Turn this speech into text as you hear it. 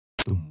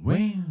Oh,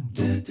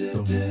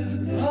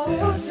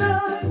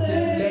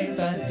 Sunday.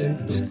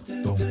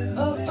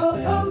 Oh,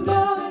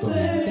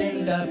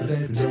 Monday.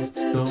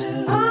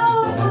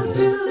 Oh,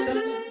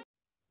 Tuesday.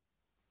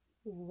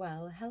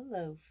 Well,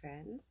 hello,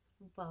 friends.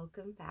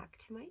 Welcome back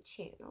to my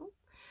channel.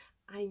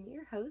 I'm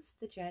your host,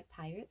 the Dread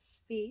Pirate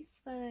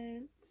Space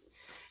Funds,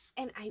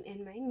 and I'm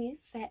in my new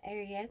set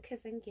area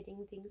because I'm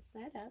getting things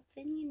set up,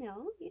 and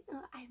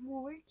I'm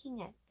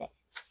working at this.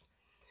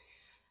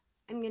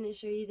 I'm going to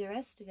show you the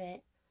rest of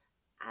it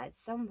at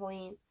some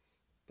point,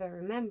 but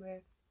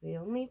remember, we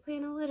only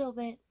plan a little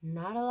bit,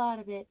 not a lot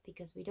of it,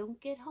 because we don't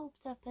get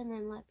hoped up and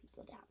then let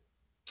people down.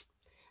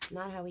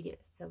 Not how we do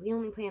this. So we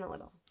only plan a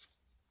little.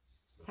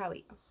 That's how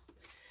we go.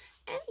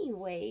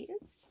 Anyways,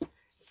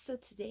 so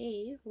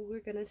today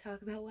we're going to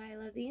talk about why I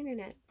love the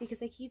internet,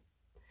 because I keep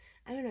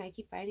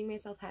finding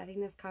myself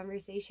having this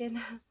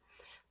conversation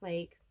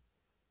like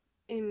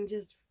in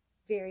just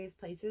various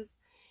places,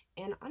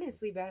 and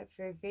honestly about it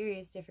for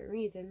various different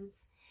reasons.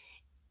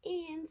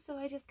 And so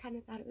I just kind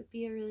of thought it would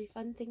be a really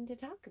fun thing to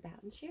talk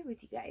about and share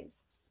with you guys.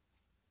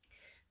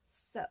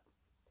 So,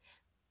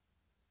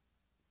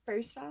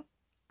 first off,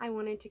 I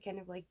wanted to kind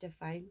of like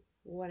define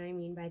what I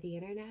mean by the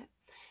internet.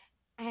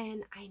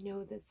 And I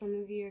know that some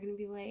of you are going to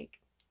be like,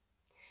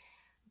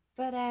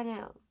 but I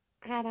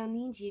don't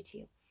need you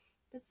to.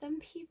 But some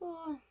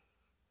people,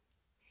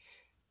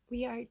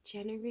 we are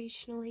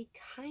generationally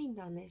kind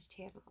on this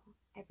channel.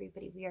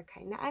 Everybody, we are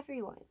kind to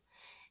everyone.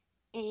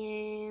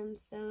 And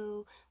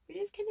so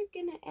we're just kind of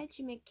gonna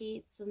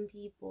educate some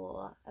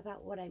people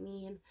about what I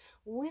mean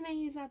when I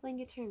use that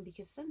blanket term,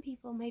 because some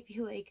people might be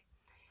like,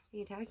 are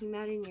you talking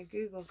about in your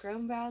Google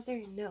Chrome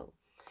browser? No.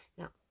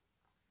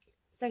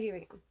 So here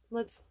we go.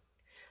 Let's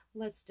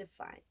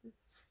define.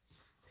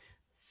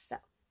 So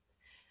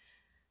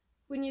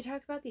when you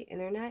talk about the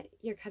internet,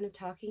 you're kind of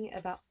talking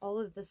about all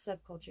of the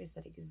subcultures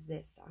that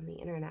exist on the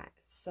internet.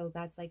 So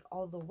that's like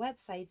all the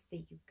websites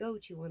that you go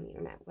to on the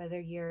internet, whether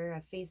you're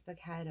a Facebook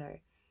head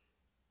or,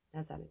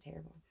 that sounded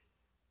terrible,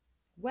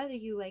 whether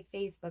you like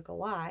Facebook a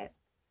lot.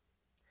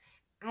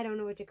 I don't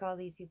know what to call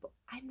these people.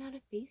 I'm not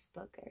a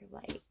Facebooker.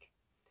 Like,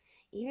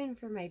 even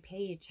for my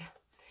page,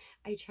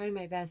 I try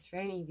my best for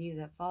any of you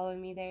that follow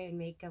me there and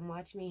make them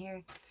watch me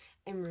here.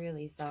 I'm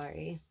really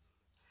sorry.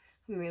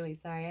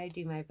 I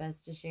do my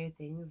best to share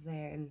things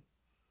there, and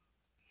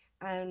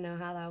I don't know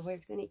how that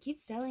works. And it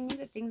keeps telling you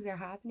that things are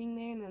happening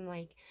there, and then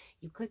like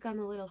you click on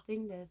the little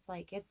thing that's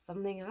like, it's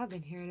something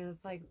happened here, and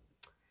it's like,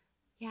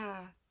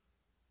 yeah,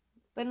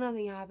 but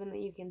nothing happened that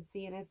you can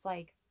see. And it's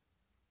like,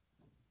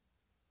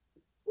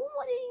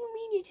 what do you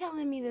mean you're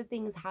telling me that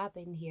things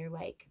happened here?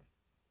 Like,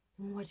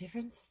 what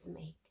difference does it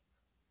make?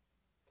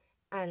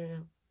 I don't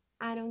know.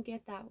 I don't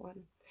get that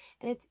one.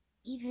 And it's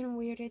even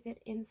weirder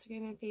that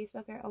Instagram and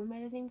Facebook are owned by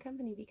the same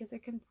company, because they're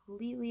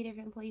completely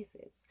different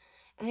places.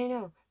 And I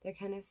know they're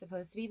kind of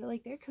supposed to be, but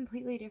like they're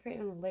completely different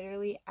in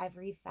literally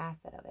every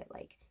facet of it.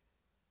 Like,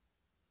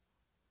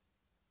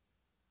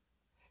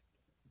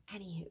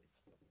 anywho's.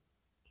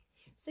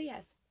 So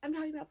yes, I'm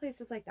talking about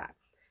places like that.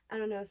 I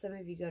don't know if some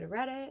of you go to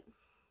Reddit.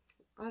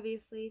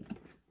 Obviously,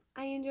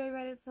 I enjoy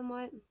Reddit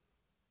somewhat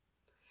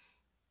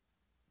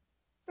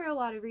for a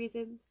lot of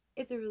reasons.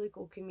 It's a really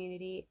cool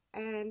community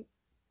and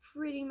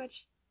pretty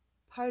much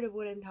part of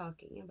what I'm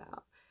talking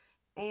about.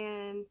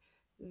 And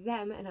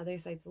them and other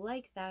sites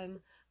like them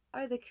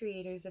are the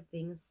creators of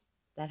things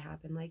that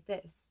happen like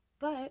this.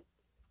 But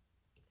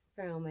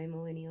for all my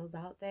millennials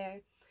out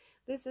there,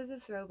 this is a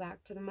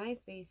throwback to the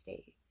MySpace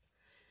days.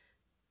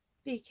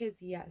 Because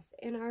yes,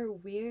 in our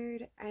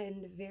weird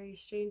and very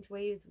strange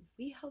ways,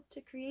 we helped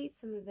to create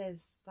some of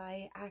this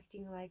by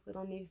acting like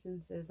little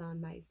nuisances on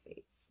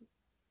MySpace.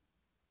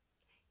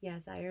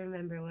 Yes, I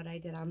remember what I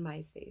did on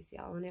MySpace,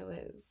 y'all, and it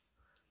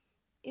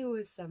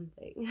was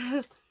something.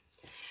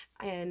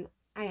 And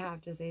I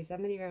have to say,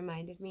 somebody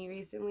reminded me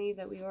recently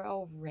that we were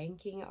all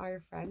ranking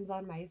our friends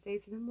on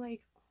MySpace, and I'm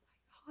like,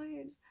 oh my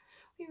god,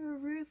 we were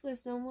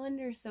ruthless. No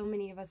wonder so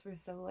many of us were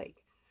so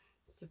like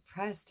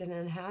depressed and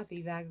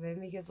unhappy back then,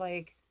 because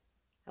like,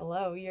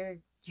 hello, you're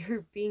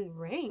being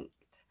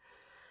ranked.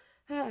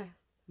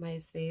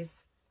 MySpace,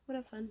 what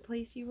a fun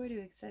place you were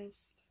to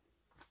exist.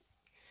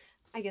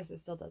 I guess it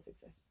still does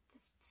exist.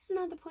 This is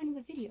not the point of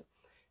the video.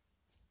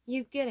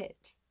 You get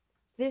it.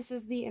 This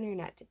is the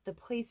internet, the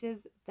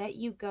places that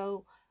you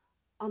go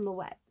on the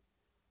web.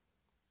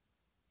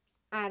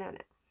 I don't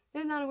know.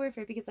 There's not a word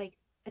for it, because like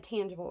a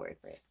tangible word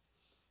for it.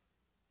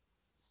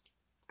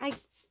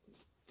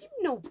 You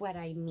know what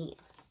I mean.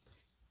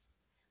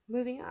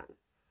 Moving on.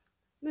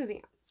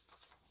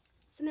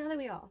 So now that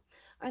we all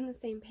are on the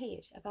same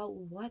page about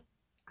what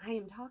I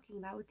am talking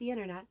about with the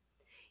internet,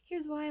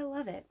 here's why I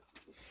love it.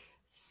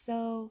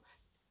 So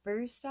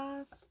first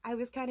off, I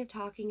was kind of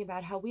talking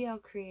about how we all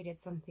created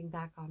something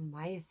back on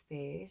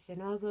MySpace,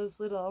 and all those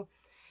little,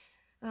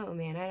 oh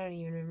man, I don't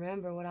even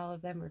remember what all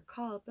of them were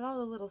called, but all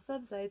the little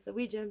subsites that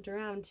we jumped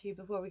around to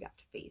before we got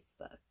to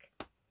Facebook.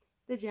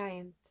 The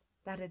giant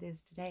that it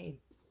is today.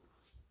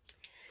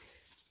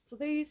 So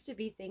there used to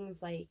be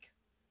things like,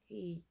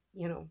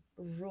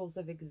 rules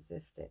of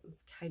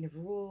existence, kind of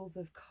rules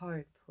of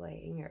card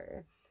playing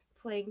or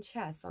playing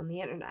chess on the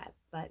internet,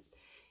 but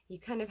you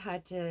kind of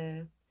had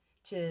to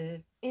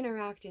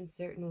interact in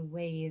certain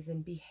ways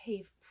and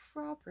behave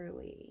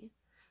properly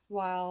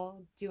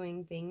while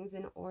doing things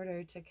in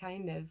order to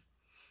kind of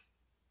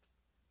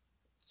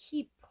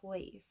keep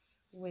place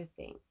with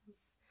things.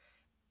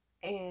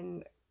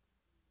 And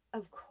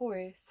of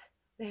course,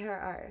 there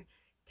are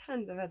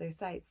tons of other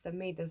sites that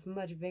made this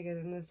much bigger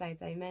than the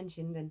sites I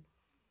mentioned, and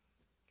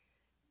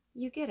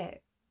you get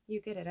it.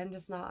 I'm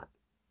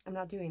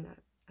not doing that.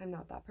 I'm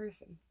not that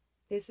person.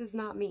 This is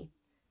not me.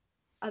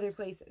 Other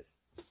places.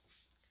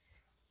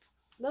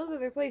 Those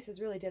other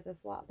places really did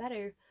this a lot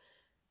better.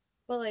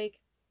 But like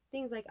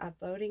things like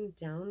upvoting,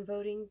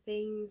 downvoting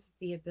things,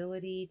 the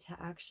ability to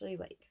actually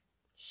like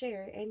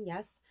share, and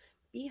yes,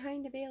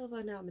 behind a veil of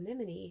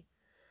anonymity.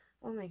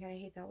 Oh my god, I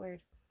hate that word.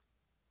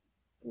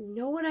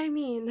 Know what I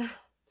mean?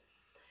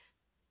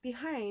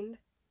 Behind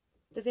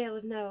the veil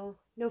of no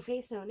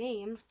face, no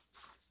name,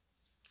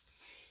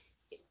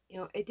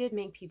 it did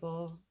make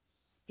people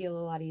feel a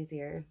lot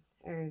easier,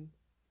 or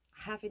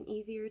have an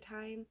easier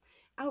time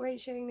outright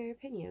sharing their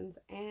opinions.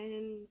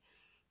 And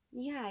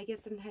yeah, I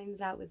guess sometimes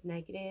that was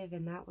negative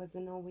and that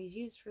wasn't always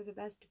used for the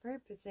best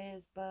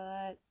purposes,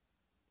 but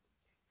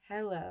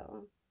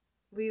hello.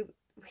 We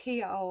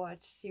all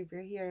watch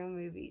superhero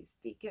movies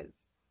because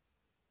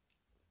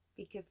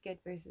good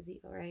versus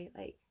evil, right?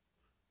 Like,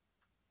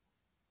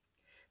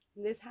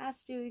 this has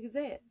to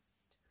exist.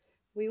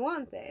 We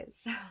want this.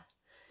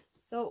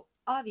 So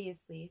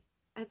obviously,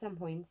 at some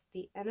points,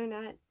 the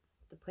internet,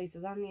 the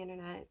places on the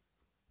internet,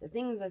 the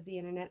things of the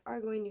internet are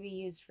going to be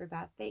used for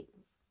bad things.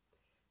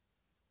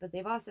 But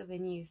they've also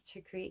been used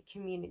to create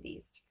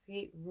communities, to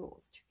create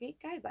rules, to create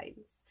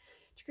guidelines,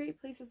 to create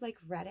places like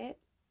Reddit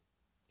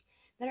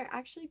that are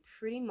actually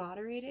pretty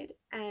moderated.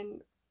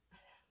 And,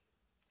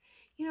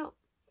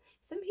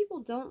 some people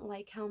don't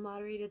like how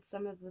moderated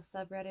some of the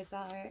subreddits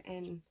are.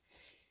 And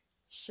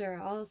sure,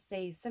 I'll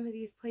say some of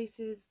these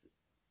places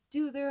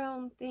do their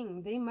own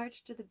thing. They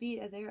march to the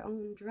beat of their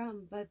own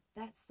drum, but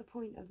that's the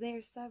point of their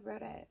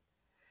subreddit.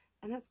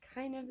 And that's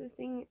kind of the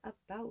thing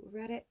about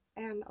Reddit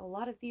and a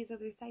lot of these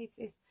other sites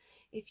is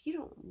if you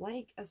don't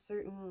like a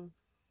certain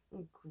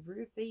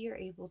group that you're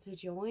able to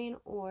join,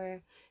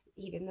 or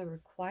even the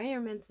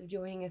requirements of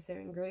joining a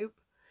certain group,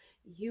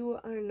 you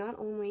are not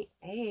only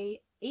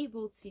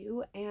able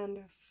to and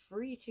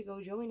free to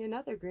go join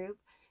another group,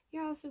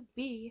 you're also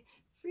free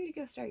to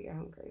go start your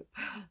own group.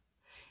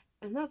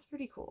 And that's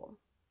pretty cool.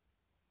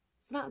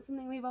 It's not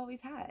something we've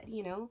always had,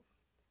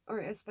 or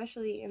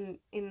especially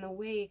in the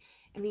way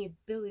and the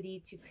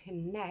ability to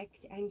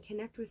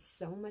connect with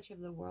so much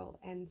of the world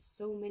and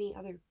so many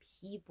other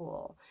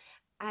people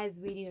as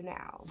we do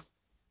now.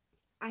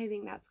 I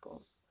think that's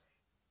cool.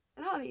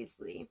 And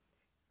obviously,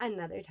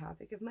 another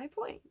topic of my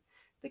point,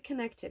 the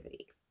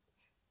connectivity.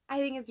 I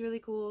think it's really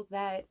cool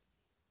that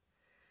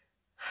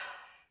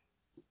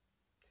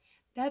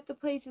the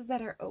places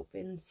that are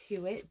open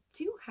to it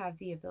do have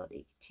the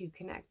ability to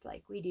connect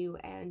like we do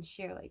and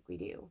share like we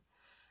do.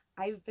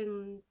 I've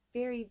been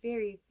very,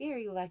 very,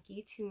 very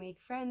lucky to make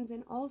friends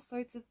in all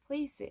sorts of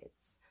places.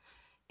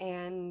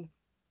 And,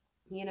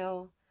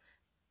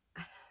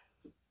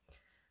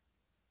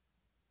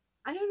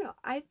 I don't know.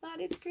 I thought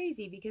it's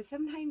crazy because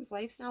sometimes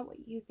life's not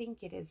what you think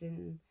it is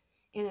in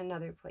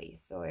another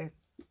place. Or,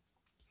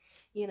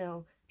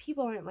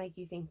 people aren't like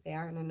you think they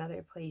are in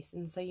another place.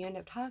 And so you end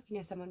up talking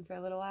to someone for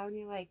a little while and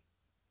you're like,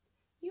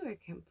 you are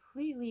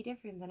completely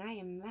different than I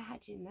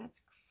imagined. That's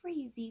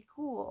crazy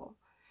cool.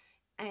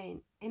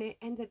 And it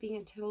ends up being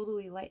a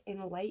totally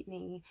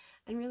enlightening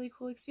and really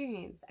cool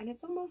experience. And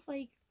it's almost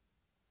like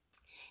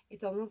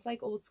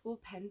old school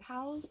pen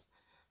pals,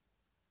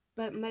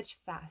 but much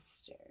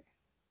faster.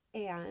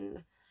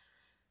 And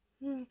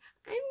I'm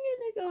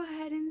gonna go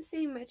ahead and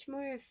say much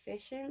more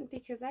efficient,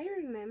 because I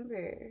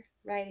remember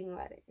writing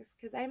letters,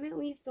 because I'm at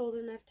least old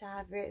enough to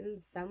have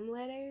written some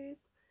letters.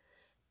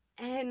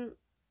 And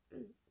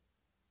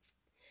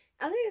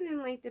other than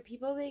like the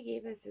people they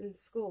gave us in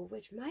school,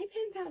 which my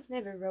pen pals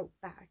never wrote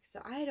back, so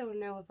I don't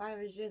know if I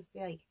was just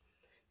like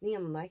the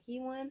unlucky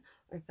one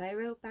or if I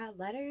wrote bad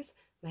letters.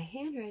 My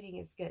handwriting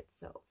is good,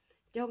 so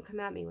don't come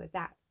at me with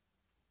that.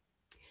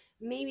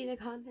 Maybe the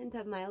content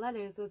of my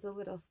letters was a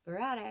little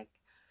sporadic,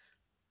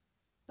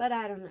 but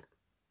I don't know.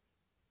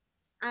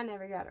 I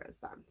never got a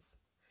response.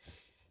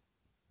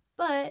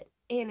 But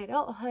in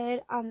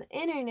adulthood, on the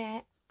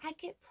internet, I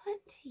get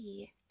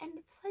plenty and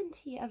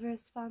plenty of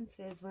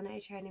responses when I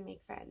try to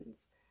make friends.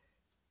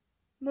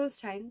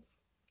 Most times.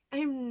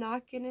 I'm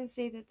not gonna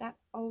say that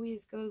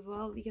always goes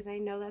well, because I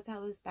know that's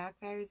how this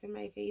backfires in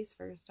my face,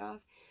 first off.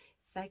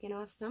 Second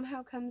off,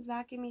 somehow comes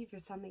back at me for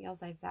something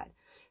else I've said.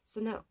 So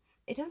no,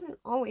 it doesn't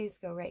always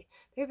go right.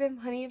 There have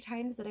been plenty of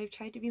times that I've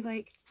tried to be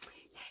like,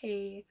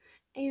 hey,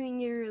 I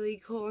think you're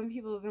really cool, and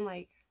people have been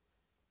like,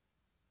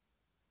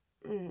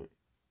 And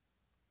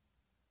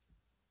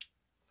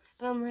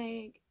I'm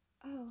like,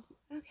 oh,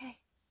 okay.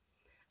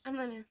 I'm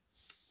gonna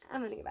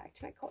go back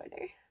to my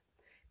corner.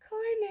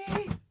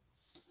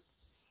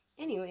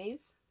 Anyways,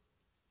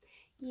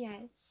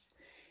 yes.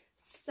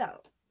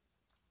 So,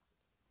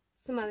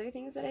 some other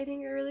things that I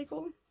think are really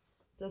cool.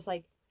 Just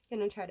like,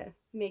 gonna try to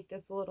make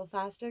this a little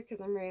faster because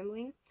I'm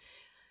rambling.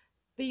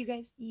 But you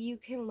guys, you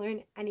can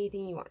learn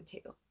anything you want to.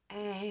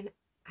 And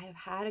I've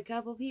had a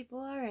couple people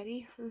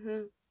already,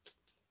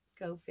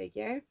 go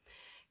figure,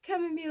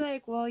 come and be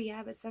like, well,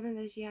 yeah, but some of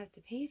this you have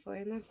to pay for,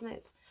 and that's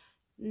nice.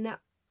 No,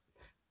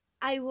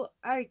 I will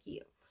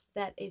argue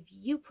that if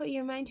you put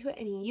your mind to it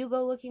and you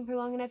go looking for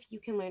long enough, you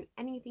can learn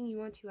anything you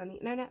want to on the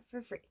internet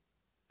for free.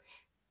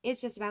 It's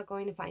just about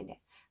going to find it.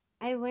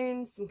 I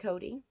learned some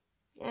coding,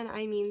 and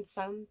I mean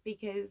some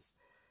because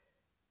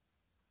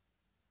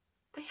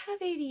I have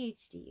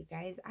ADHD, you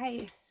guys.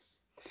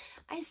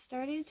 I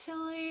started to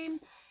learn,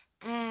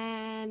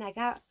 and I've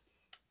got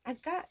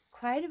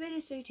quite a bit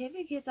of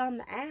certificates on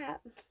the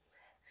app,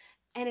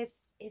 and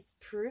it's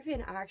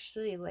proven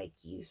actually like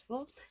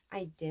useful.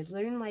 I did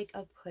learn like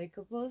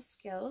applicable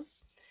skills.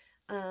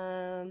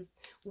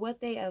 What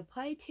they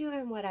apply to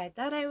and what I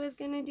thought I was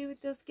gonna do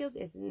with those skills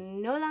is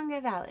no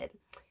longer valid.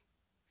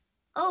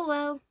 Oh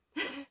well.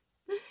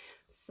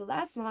 So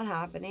that's not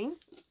happening.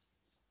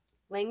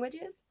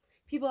 Languages,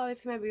 people always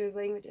come at me with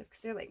languages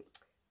because they're like,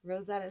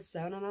 Rosetta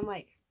Stone, and I'm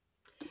like,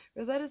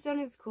 Rosetta Stone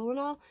is cool and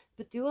all,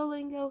 but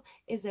Duolingo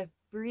is a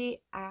free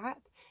app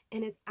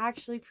and it's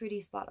actually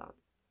pretty spot on.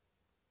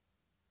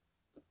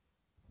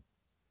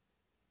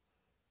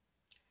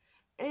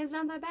 And it's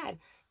not that bad.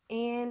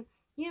 And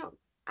you know,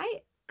 I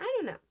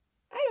don't know.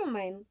 I don't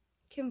mind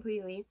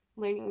completely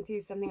learning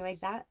through something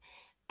like that.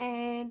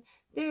 And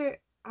there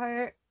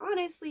are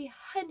honestly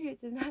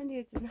hundreds and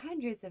hundreds and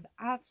hundreds of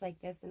apps like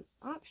this and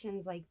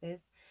options like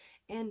this,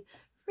 and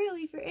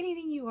really for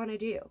anything you want to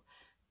do.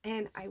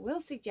 And I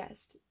will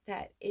suggest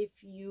that if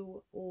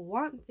you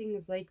want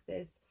things like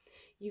this,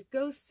 you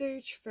go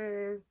search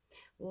for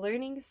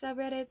learning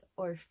subreddits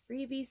or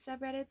freebie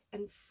subreddits,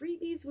 and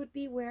freebies would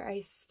be where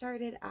I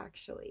started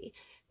actually,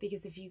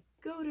 because if you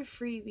go to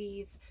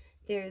freebies,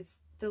 there's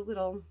the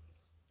little,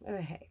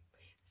 okay,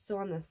 so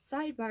on the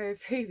sidebar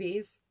of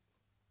freebies,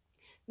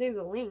 there's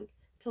a link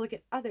to look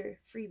at other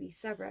freebie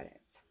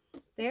subreddits.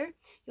 There,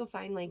 you'll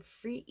find like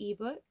free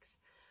ebooks.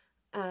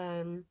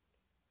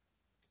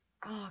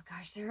 Oh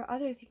gosh, there are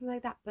other things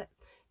like that, but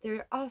there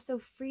are also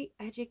free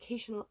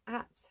educational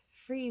apps,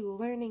 free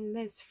learning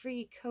this,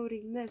 free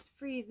coding this,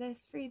 free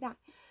that.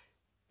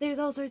 There's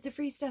all sorts of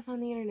free stuff on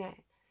the internet.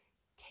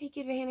 Take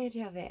advantage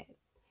of it.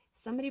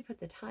 Somebody put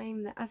the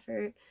time, the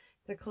effort,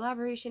 the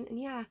collaboration,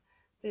 and yeah,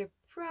 there are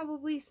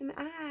probably some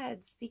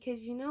ads,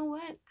 because you know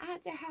what?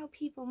 Ads are how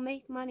people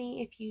make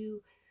money if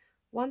you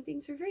want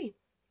things for free.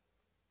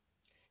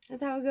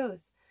 That's how it goes.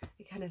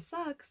 It kind of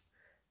sucks,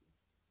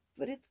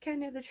 but it's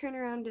kind of the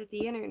turnaround of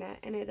the internet,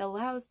 and it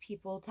allows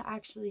people to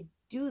actually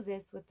do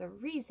this with a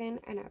reason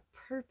and a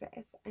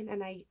purpose and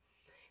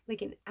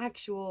like an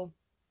actual,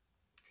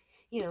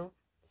 you know,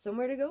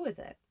 somewhere to go with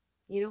it.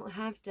 You don't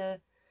have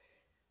to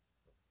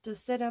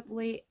sit up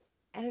late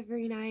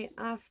every night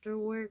after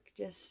work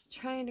just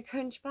trying to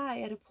crunch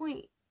by. At a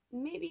point,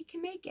 maybe you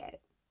can make it.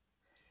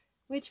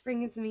 Which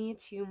brings me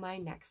to my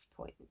next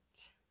point.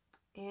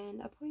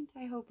 And a point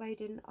I hope I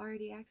didn't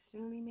already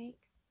accidentally make.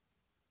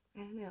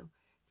 I don't know.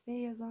 This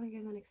video is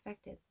longer than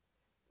expected.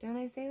 Don't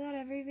I say that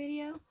every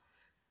video?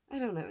 I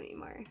don't know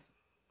anymore.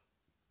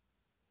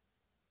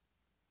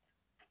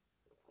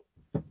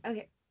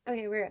 Okay,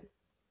 we're in.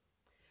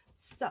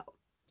 So,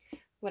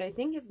 what I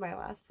think is my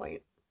last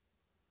point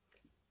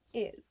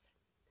is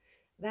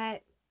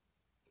that,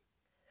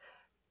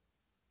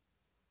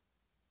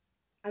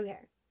 okay,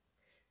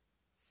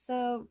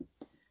 so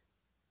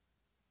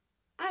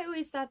I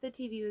always thought the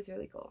TV was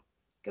really cool.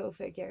 Go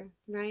figure,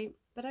 right?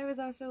 But I was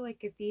also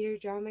like a theater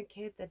drama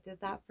kid that did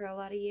that for a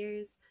lot of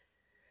years.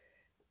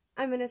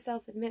 I'm gonna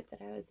self-admit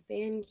that I was a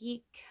band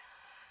geek.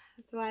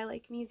 That's why I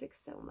like music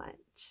so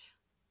much.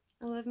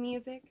 I love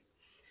music.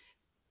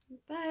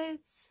 But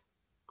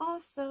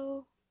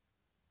also,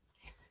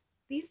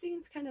 these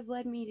things kind of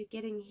led me to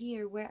getting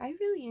here where I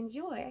really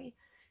enjoy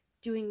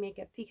doing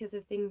makeup because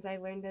of things I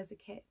learned as a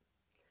kid.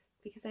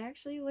 Because I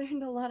actually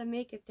learned a lot of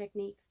makeup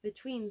techniques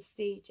between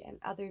stage and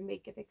other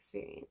makeup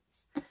experience.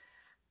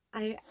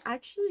 I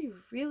actually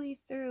really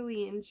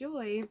thoroughly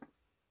enjoy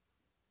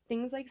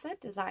things like set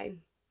design,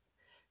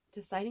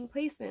 deciding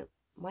placement,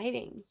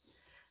 lighting.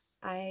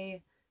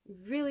 I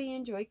really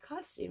enjoy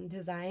costume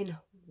design,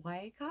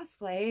 why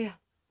cosplay.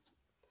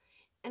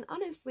 And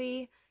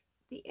honestly,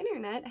 the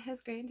internet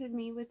has granted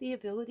me with the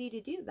ability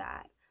to do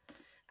that.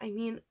 I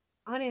mean,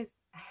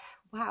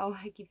 wow,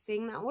 I keep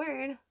saying that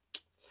word.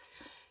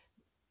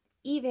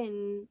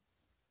 Even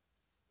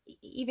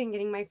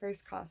getting my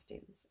first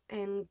costumes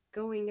and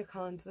going to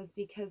cons was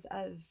because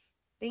of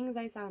things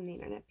I saw on the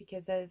internet,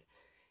 because of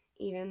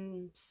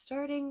even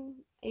starting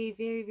a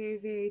very, very,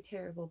 very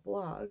terrible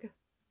blog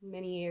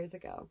many years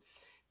ago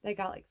that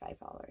got like 5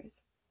 followers.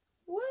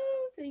 Whoa,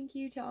 thank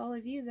you to all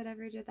of you that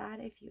ever did that.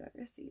 If you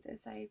ever see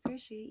this, I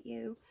appreciate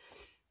you.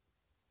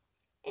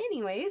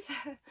 Anyways,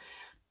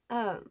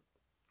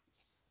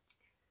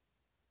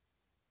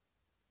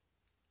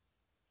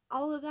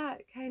 all of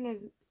that kind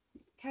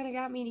of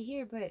got me to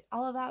here, but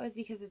all of that was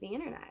because of the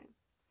internet.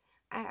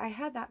 I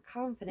had that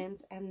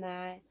confidence and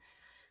that,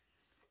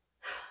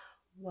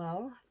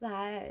 well,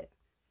 that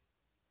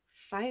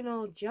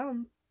final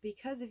jump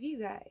because of you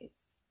guys,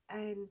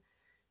 and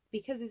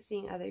because of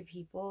seeing other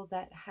people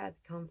that had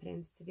the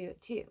confidence to do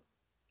it too.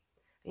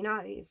 I mean,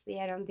 obviously,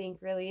 I don't think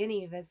really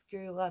any of us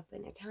grew up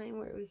in a time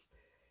where it was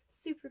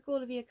super cool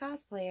to be a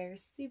cosplayer,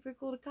 super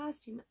cool to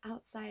costume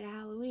outside of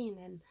Halloween,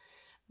 and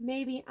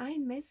maybe I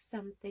missed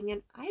something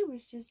and I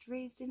was just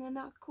raised in a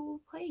not cool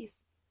place.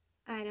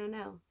 I don't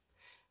know.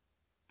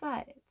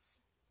 But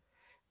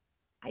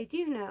I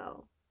do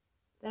know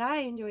that I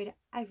enjoyed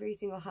every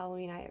single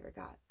Halloween I ever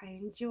got. I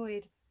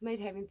enjoyed my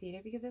time in theater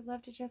because I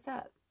love to dress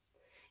up.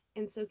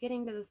 And so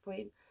getting to this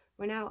point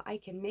where now I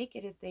can make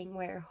it a thing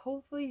where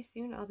hopefully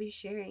soon I'll be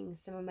sharing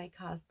some of my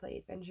cosplay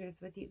adventures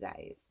with you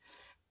guys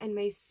and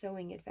my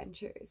sewing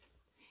adventures.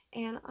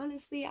 And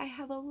honestly, I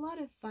have a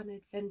lot of fun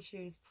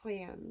adventures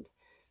planned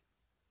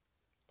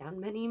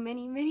down many,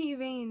 many, many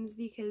veins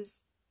because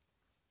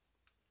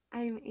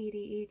I'm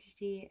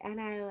ADHD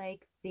and I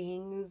like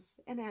things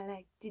and I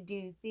like to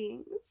do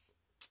things.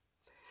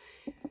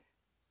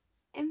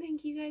 And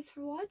thank you guys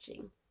for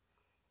watching.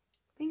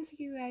 Thanks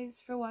you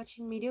guys for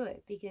watching me do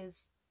it,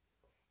 because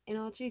in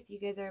all truth, you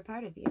guys are a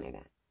part of the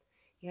internet.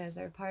 You guys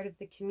are a part of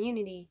the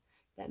community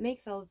that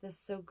makes all of this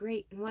so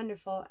great and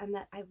wonderful, and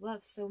that I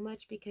love so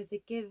much because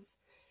it gives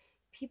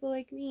people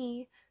like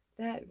me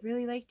that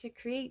really like to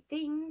create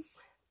things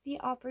the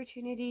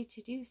opportunity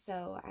to do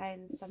so.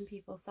 And some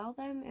people sell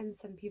them and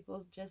some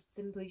people just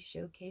simply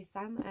showcase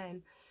them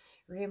and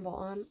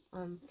ramble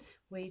on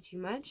way too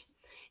much.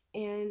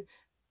 And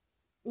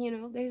you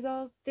know, there's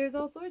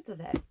all sorts of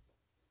it.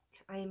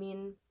 I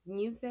mean,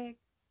 music,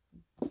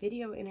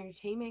 video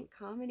entertainment,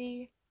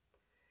 comedy.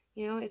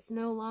 You know, it's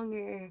no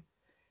longer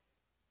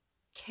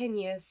can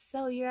you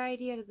sell your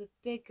idea to the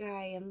big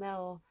guy and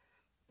they'll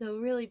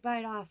really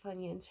bite off on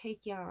you and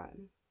take you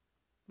on.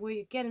 Will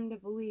you get them to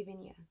believe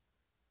in you?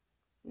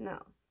 No.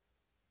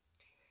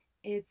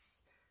 It's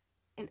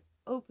an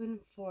open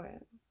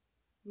forum.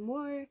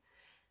 More,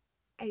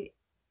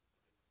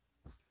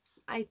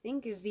 I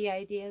think of the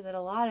idea that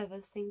a lot of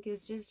us think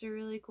is just a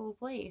really cool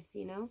place,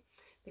 you know?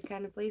 The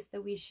kind of place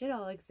that we should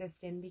all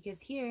exist in, because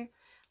here,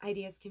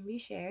 ideas can be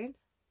shared.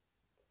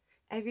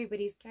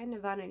 Everybody's kind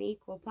of on an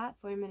equal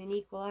platform and an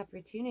equal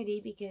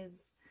opportunity, because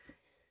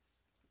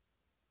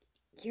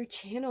your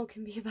channel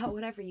can be about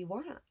whatever you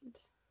want.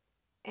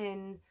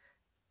 And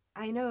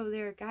I know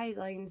there are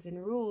guidelines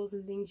and rules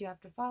and things you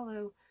have to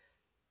follow.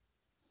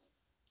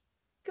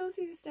 Go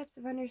through the steps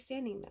of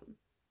understanding them.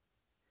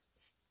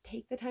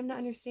 Take the time to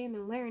understand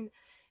and learn,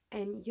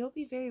 and you'll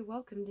be very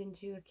welcomed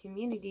into a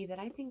community that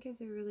I think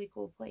is a really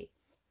cool place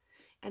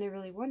and a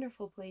really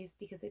wonderful place,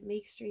 because it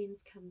makes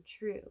dreams come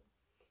true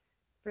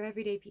for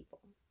everyday people.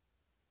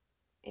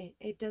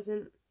 It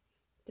doesn't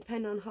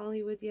depend on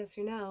Hollywood's yes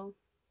or no.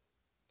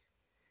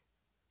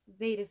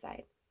 They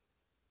decide.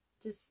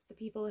 Just the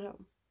people at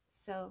home.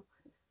 So,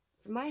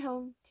 from my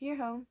home to your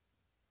home,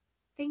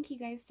 thank you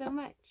guys so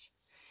much.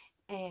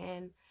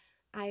 And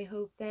I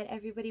hope that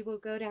everybody will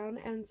go down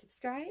and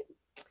subscribe,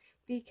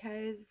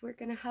 because we're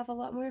going to have a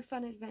lot more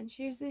fun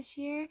adventures this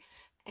year.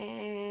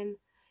 And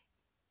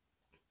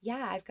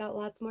yeah, I've got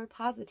lots more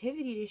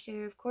positivity to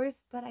share, of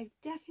course, but I've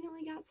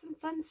definitely got some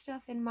fun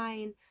stuff in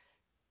mind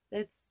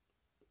that's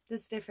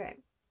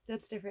different.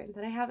 That's different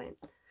that I haven't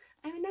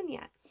done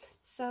yet.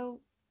 So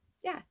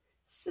yeah,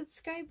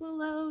 subscribe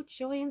below,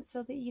 join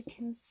so that you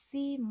can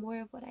see more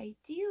of what I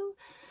do.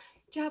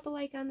 Drop a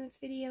like on this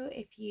video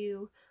if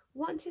you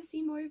want to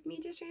see more of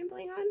me just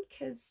rambling on,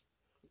 because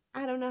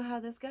I don't know how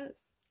this goes.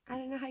 I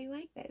don't know how you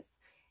like this.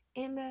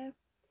 And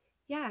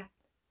yeah,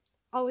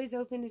 always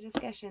open to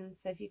discussion.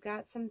 So if you've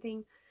got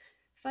something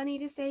funny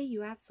to say,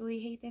 you absolutely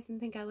hate this and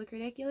think I look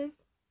ridiculous,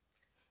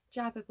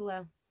 drop it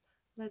below.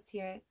 Let's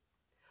hear it.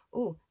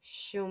 Oh,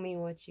 show me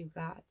what you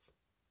got.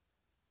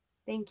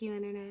 Thank you,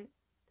 Internet.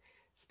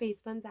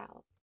 Space Buns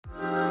out.